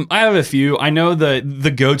 I have a few. I know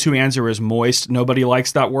the go-to answer is moist. Nobody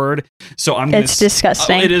likes that word, so I'm gonna It's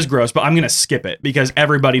disgusting. it is gross, but I'm gonna skip it because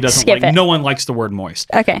everybody doesn't Skip it. no one likes the word moist.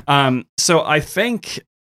 Okay. So I think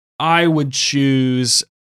I would choose.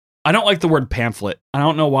 I don't like the word pamphlet. I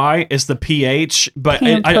don't know why. It's the PH, but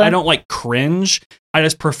I don't like cringe. I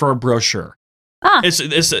just prefer brochure.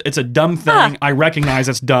 It's a dumb thing. I recognize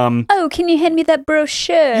it's dumb. Oh, can you hand me that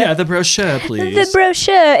brochure? Yeah, the brochure, please. The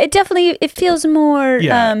brochure. It feels more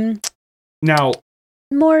now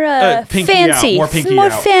more pinky fancy. out, more pinky more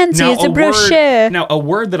out. fancy. Now, It's a brochure. Now,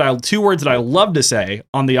 two words that I love to say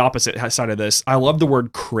on the opposite side of this. I love the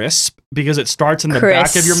word crisp because it starts in the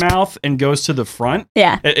back of your mouth and goes to the front.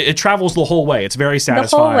 Yeah, it travels the whole way. It's very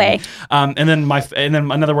satisfying. The whole way. And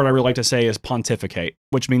then another word I really like to say is pontificate,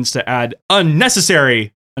 which means to add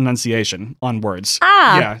unnecessary enunciation on words.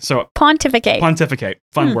 Yeah. So pontificate. Pontificate.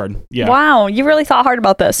 Fun word. Yeah. Wow, you really thought hard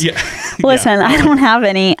about this. Yeah. Listen, I don't have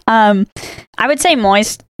any. I would say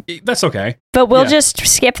moist. That's okay. But we'll just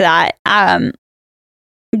skip that.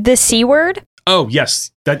 The C word. Oh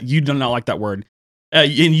yes, that you do not like that word.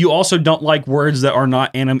 And you also don't like words that are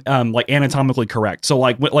not anatomically correct. So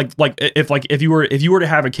if you were to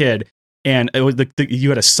have a kid and it was you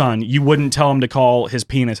had a son, you wouldn't tell him to call his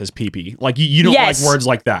penis his pee-pee. Like you don't like words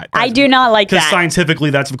like that. I do not like that. Because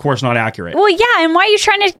scientifically, that's of course not accurate. Well, yeah, and why are you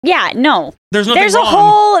trying to? Yeah, no. There's nothing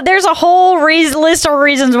wrong. There's a whole list of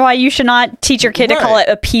reasons why you should not teach your kid to call it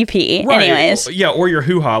a pee-pee. Right. Anyways. Yeah, or your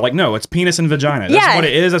hoo-ha. Like, no, it's penis and vagina. That's what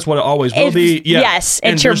it is. That's what it always will be. Yeah. Yes,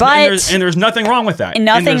 it's your butt. And there's nothing wrong with that.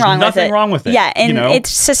 Nothing wrong with it. Yeah, and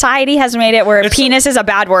it's society has made it where penis is a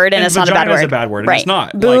bad word and it's not a bad word. Vagina is a bad word, and it's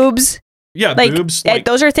not. Boobs. Yeah, boobs.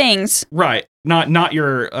 Those are things. Right. Not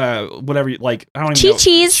your whatever I don't even know.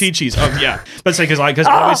 Chi-chis. Oh yeah. But say because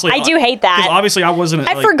obviously I do hate that. Because obviously I wasn't.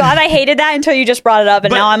 I forgot I hated that until you just brought it up,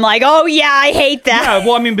 and now I'm like, oh yeah, I hate that. Yeah.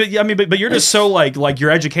 Well, but you're just so like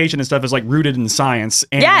your education and stuff is like rooted in science.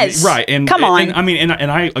 And, yes. Right. And come on. And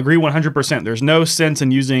I agree 100%. There's no sense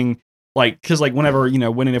in using. Because whenever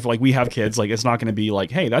if we have kids, like it's not going to be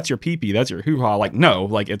like, hey, that's your pee-pee, that's your hoo-ha. Like no,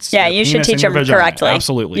 like it's you should teach them correctly.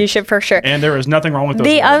 Absolutely, you should for sure. And there is nothing wrong with those.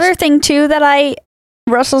 The words. other thing too that I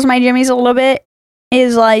rustles my jimmies a little bit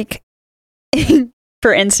is like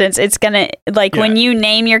for instance, it's gonna like when you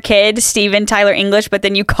name your kid Steven Tyler English, but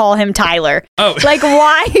then you call him Tyler. Oh, like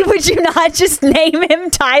why would you not just name him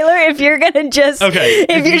Tyler if you're gonna just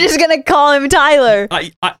if you're just gonna call him Tyler?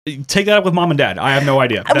 I take that up with mom and dad. I have no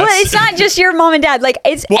idea. Well, it's not just your mom and dad. Like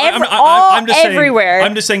it's I'm just everywhere. Saying,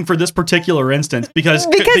 I'm just saying for this particular instance because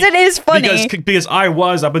it is funny because I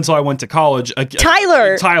was up until I went to college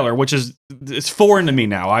Tyler, which is it's foreign to me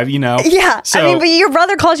now. Yeah, so, I mean, but your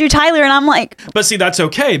brother calls you Tyler, and I'm like, but see, that's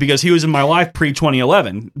okay because he was in my life pre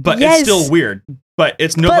 2011. But it's still weird. But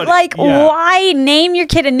it's nobody. But like, why name your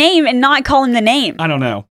kid a name and not call him the name? I don't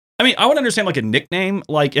know. I mean, I would understand like a nickname,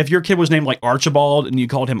 like if your kid was named like Archibald and you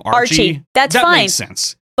called him Archie. That's that fine. Makes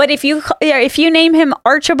sense. But if you name him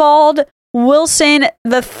Archibald Wilson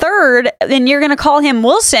the third, then you're gonna call him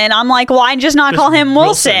Wilson. I'm like, why just not call him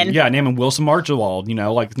Wilson? Yeah, name him Wilson Archibald.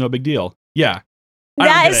 Like it's no big deal. Yeah.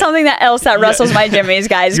 That is something that rustles my jimmies,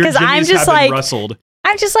 guys. Because I'm just like,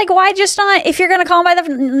 why just not? If you're gonna call him by the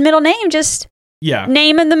middle name, just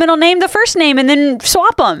name him the middle name, the first name, and then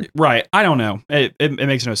swap them. Right. I don't know. It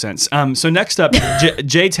makes no sense. So next up,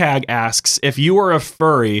 JTag asks, if you were a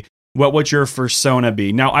furry, what would your persona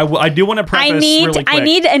be? Now, I do want to preface really quick. I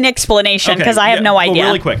need an explanation because I have no idea.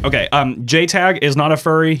 Really quick. Okay. JTag is not a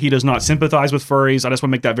furry. He does not sympathize with furries. I just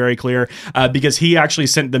want to make that very clear because he actually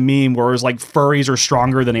sent the meme where it was like furries are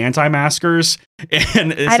stronger than anti-maskers.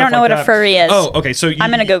 And I don't know what a furry is. Oh, okay. So I'm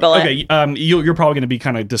going to Google it. Okay. You're probably going to be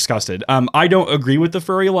kind of disgusted. I don't agree with the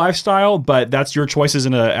furry lifestyle, but that's your choice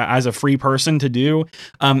as a free person to do.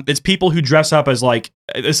 It's people who dress up as like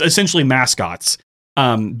essentially mascots.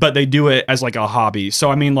 But they do it as like a hobby. So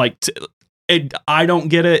I mean, like, I don't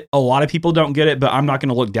get it. A lot of people don't get it, but I'm not going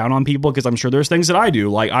to look down on people because I'm sure there's things that I do.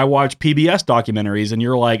 Like I watch PBS documentaries, and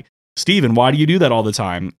you're like, Steven, why do you do that all the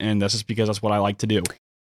time? And that's just because that's what I like to do.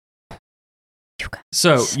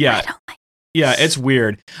 So yeah. Yeah, it's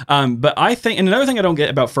weird. But I think, and another thing I don't get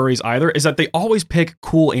about furries either is that they always pick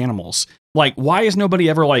cool animals. Like, why is nobody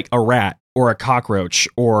ever like a rat or a cockroach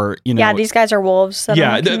or Yeah, these guys are wolves.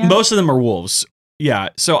 Most of them are wolves. Yeah,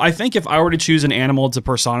 so I think if I were to choose an animal to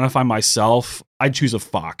personify myself, I'd choose a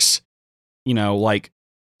fox. Like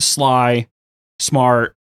sly,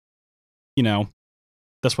 smart,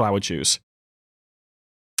 that's what I would choose.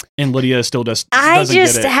 And Lydia still doesn't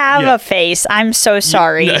get it. Have a face. I'm so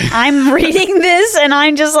sorry. I'm reading this and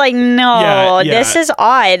I'm just like, no, this is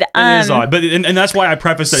odd. It is odd, but and that's why I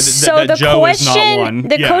prefaced that Joe is not one.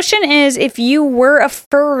 The question is, if you were a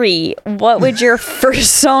furry, what would your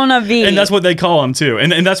persona be? And that's what they call him too.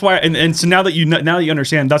 And that's why. And so now that you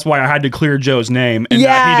understand, that's why I had to clear Joe's name and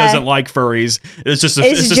that he doesn't like furries. It's just a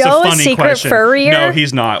funny secret question. Furrier? No,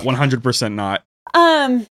 he's not. 100% not.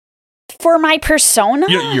 For my persona?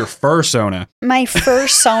 Your fursona. My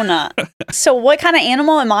fursona. So what kind of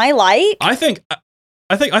animal am I like? I think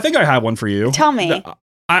I have one for you. Tell me.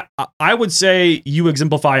 I would say you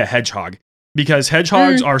exemplify a hedgehog because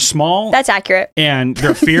hedgehogs are small. That's accurate. And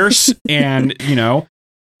they're fierce and,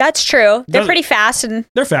 That's true. They're pretty fast and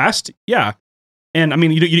they're fast. Yeah. And I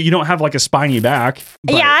mean, you don't have like a spiny back.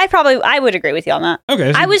 But... Yeah, I would agree with you on that.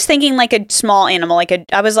 Okay. So I was thinking like a small animal,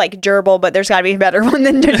 I was like gerbil, but there's got to be a better one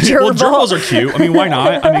than gerbil. Well, gerbils are cute. I mean, why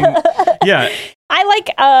not? I mean, yeah.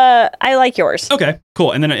 I like yours. Okay,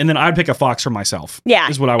 cool. And then I'd pick a fox for myself. Yeah,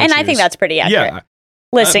 is what I would. And choose. I think that's pretty accurate. Yeah.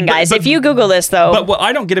 Listen, guys, if you Google this though, but what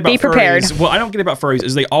I don't get about be prepared. What I don't get about furries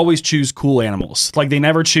is they always choose cool animals. Like they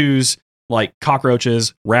never choose like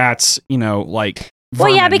cockroaches, rats. Like. Well,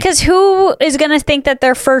 yeah, because who is going to think that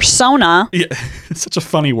their fursona it's such a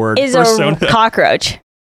funny word. Is fursona. A cockroach?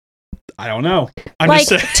 I don't know.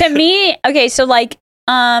 To me, okay, so like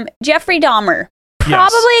Jeffrey Dahmer,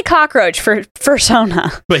 probably a cockroach for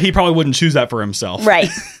fursona. But he probably wouldn't choose that for himself. Right,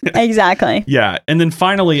 exactly. Yeah, and then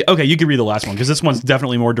finally, okay, you can read the last one because this one's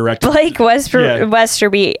definitely more direct. Blake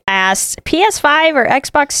Westerby asked, PS5 or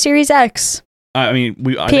Xbox Series X? I mean,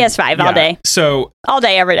 PS5 all day. So all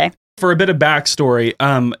day, every day. For a bit of backstory,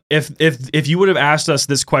 if you would have asked us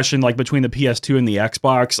this question like between the PS2 and the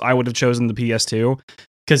Xbox, I would have chosen the PS2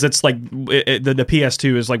 because it's like the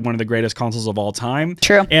PS2 is like one of the greatest consoles of all time.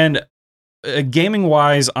 True. And gaming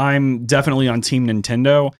wise, I'm definitely on Team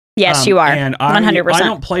Nintendo. Yes, you are. And 100%. I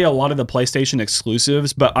don't play a lot of the PlayStation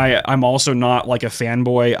exclusives, but I'm also not like a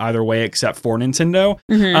fanboy either way except for Nintendo.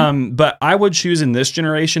 Mm-hmm. But I would choose in this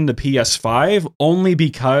generation the PS5 only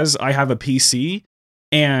because I have a PC.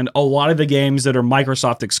 And a lot of the games that are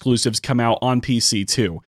Microsoft exclusives come out on PC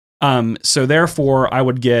too. So therefore, I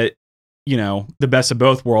would get, the best of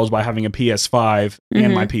both worlds by having a PS5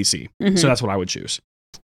 and my PC. Mm-hmm. So that's what I would choose.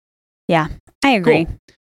 Yeah, I agree. Cool.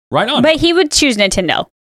 Right on. But he would choose Nintendo.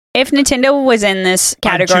 If Nintendo was in this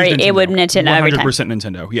category, it would Nintendo every time. 100%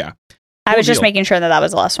 Nintendo, yeah. I was just making sure that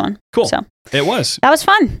was the last one. Cool. So it was. That was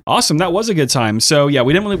fun. Awesome. That was a good time. So yeah,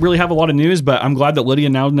 we didn't really have a lot of news, but I'm glad that Lydia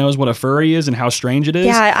now knows what a furry is and how strange it is.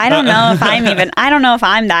 Yeah, I don't know if I don't know if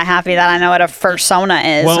I'm that happy that I know what a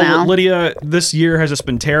fursona is now. Lydia, this year has just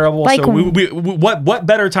been terrible. Like, so what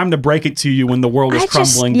better time to break it to you when the world is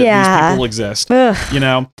crumbling that these people exist? Ugh. You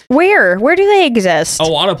know? Where do they exist? A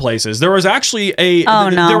lot of places. There was actually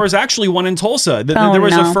there was actually one in Tulsa. There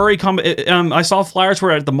was a furry I saw flyers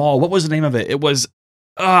for it at the mall. What was the name of it? It was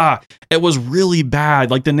really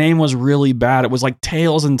bad. Like the name was really bad. It was like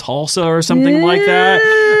Tales in Tulsa or something like that.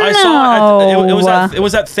 I saw it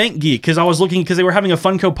was at Think Geek because I was looking because they were having a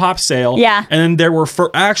Funko Pop sale. Yeah. And then there were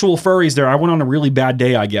actual furries there. I went on a really bad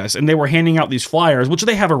day, I guess, and they were handing out these flyers, which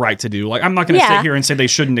they have a right to do. Like I'm not going to sit here and say they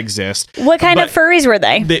shouldn't exist. What kind of furries were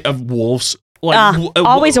they? Wolves.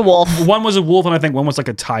 Always a wolf. One was a wolf, and I think one was like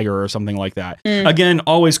a tiger or something like that. Again,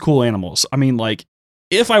 always cool animals. I mean, like,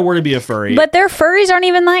 if I were to be a furry, but their furries aren't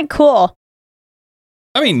even that cool.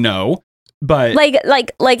 I mean, no, but like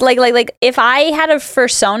if I had a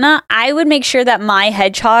fursona, I would make sure that my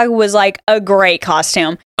hedgehog was like a great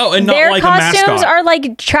costume. Oh, and not their like costumes a mascot. Are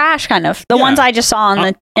like trash, kind of. The ones I just saw on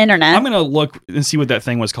the internet. I'm gonna look and see what that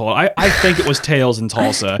thing was called. I think it was Tales in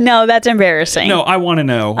Tulsa. No, that's embarrassing. No, I want to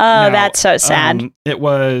know. Oh, that's so sad. It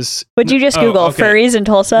was. Would you just Google furries in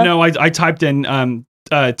Tulsa? No, I typed in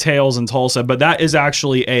Tales in Tulsa, but that is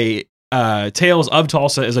actually a Tales of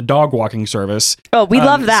Tulsa is a dog walking service. Oh, we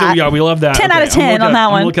love that. So yeah, we love that. 10 out of 10 on that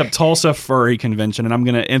one. I'm gonna look up Tulsa Furry Convention, and I'm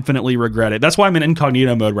gonna infinitely regret it. That's why I'm in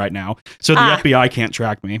incognito mode right now, so the FBI can't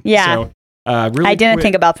track me. Yeah. So, really I didn't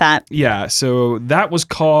think about that. Yeah. So that was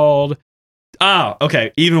called.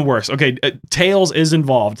 Okay. Even worse. Okay. Tails is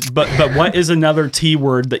involved, but what is another T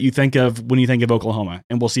word that you think of when you think of Oklahoma?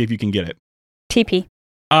 And we'll see if you can get it. TP.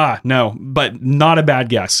 No, but not a bad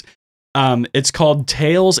guess. It's called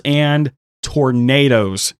Tails and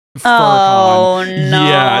Tornadoes. Oh, no.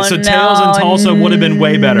 Yeah, so Tails and Tulsa would have been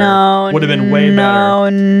way better. Would have been way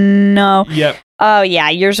better. No. Yep. Oh, yeah,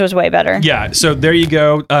 yours was way better. Yeah, so there you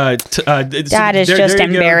go. That is just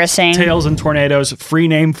embarrassing. Tails and Tornadoes, free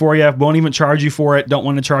name for you. Won't even charge you for it. Don't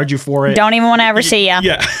want to charge you for it. Don't even want to ever see you.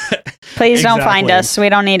 Yeah. Please don't find us. We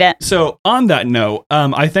don't need it. So on that note,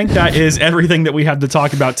 I think that is everything that we had to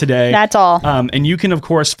talk about today. That's all. And you can, of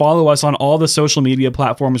course, follow us on all the social media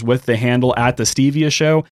platforms with the handle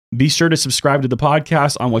 @TheStevia_Show. Be sure to subscribe to the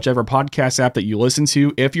podcast on whichever podcast app that you listen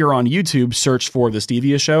to. If you're on YouTube, search for The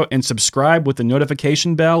Stevia Show and subscribe with the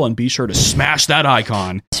notification bell, and be sure to smash that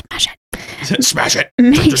icon. Smash it. Smash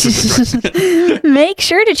it. Make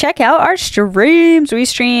sure to check out our streams. We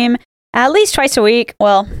stream at least twice a week.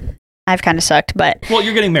 Well, I've kind of sucked, but... Well,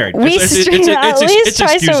 you're getting married. We stream at least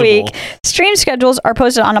twice a week. Stream schedules are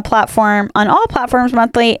posted on all platforms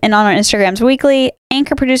monthly and on our Instagrams weekly.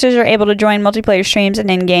 Anchor producers are able to join multiplayer streams and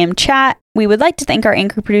in-game chat. We would like to thank our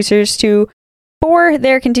Anchor producers for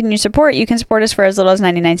their continued support. You can support us for as little as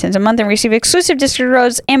 99 cents a month and receive exclusive Discord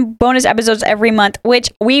roads and bonus episodes every month, which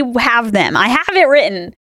we have them. I have it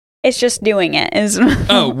written. It's just doing it.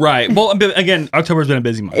 Oh, right. Well, again, October's been a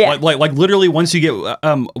busy month. Yeah. Like literally, once you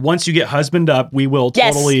get husband up, we will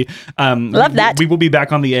totally love that. We will be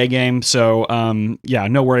back on the A game. So yeah,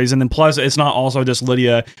 no worries. And then plus, it's not also just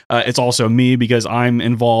Lydia. It's also me because I'm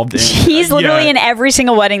involved. He's literally in every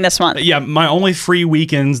single wedding this month. Yeah, my only free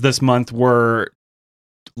weekends this month were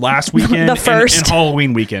last weekend the first and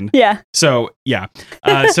Halloween weekend. Yeah. So yeah.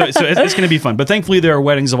 So it's going to be fun. But thankfully, there are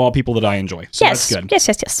weddings of all people that I enjoy. So yes. That's good.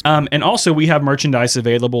 Yes. And also, we have merchandise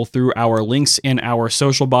available through our links in our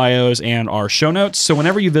social bios and our show notes. So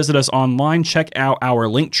whenever you visit us online, check out our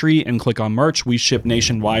link tree and click on merch. We ship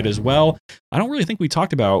nationwide as well. I don't really think we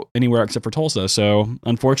talked about anywhere except for Tulsa. So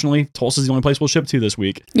unfortunately, Tulsa's the only place we'll ship to this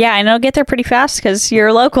week. Yeah, I know. Get there pretty fast because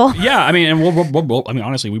you're local. Yeah, I mean, and we'll I mean,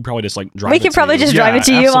 honestly, we probably just like drive. We could probably just drive it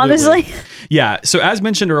to you, absolutely. honestly. Yeah. So as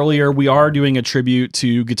mentioned earlier, we are doing a tribute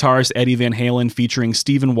to guitarist Eddie Van Halen featuring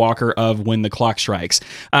Stephen Walker of When the Clock Strikes.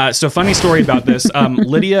 So funny story about this.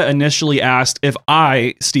 Lydia initially asked if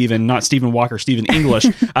I, Stephen, not Stephen Walker, Stephen English,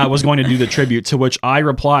 was going to do the tribute, to which I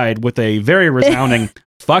replied with a very resounding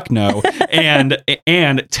fuck no, and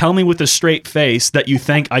tell me with a straight face that you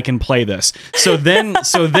think I can play this. So then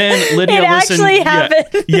Lydia listened. Actually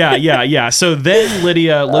happened. Yeah. So then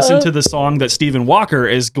Lydia listened to the song that Stephen Walker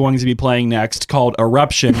is going to be playing next, called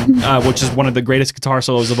Eruption, which is one of the greatest guitar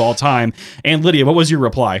solos of all time. And Lydia, what was your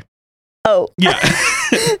reply? Oh, yeah.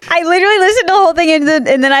 I literally listened to the whole thing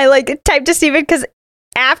and then I like typed to Stephen because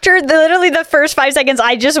after literally the first 5 seconds,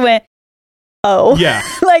 I just went, oh. Yeah.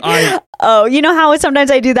 Like, oh, you know how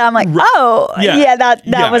sometimes I do that? I'm like, oh, yeah,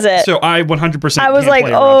 that was it. So I 100%. I was like,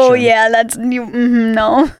 oh, yeah, that's you.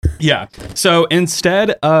 No. Yeah. So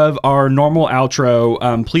instead of our normal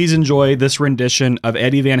outro, please enjoy this rendition of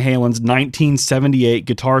Eddie Van Halen's 1978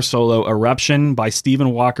 guitar solo Eruption by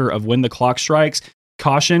Stephen Walker of When the Clock Strikes.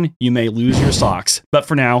 Caution, you may lose your socks. But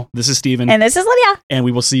for now, this is Steven. And this is Lydia. And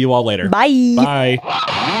we will see you all later. Bye. Bye.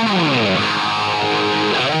 Bye.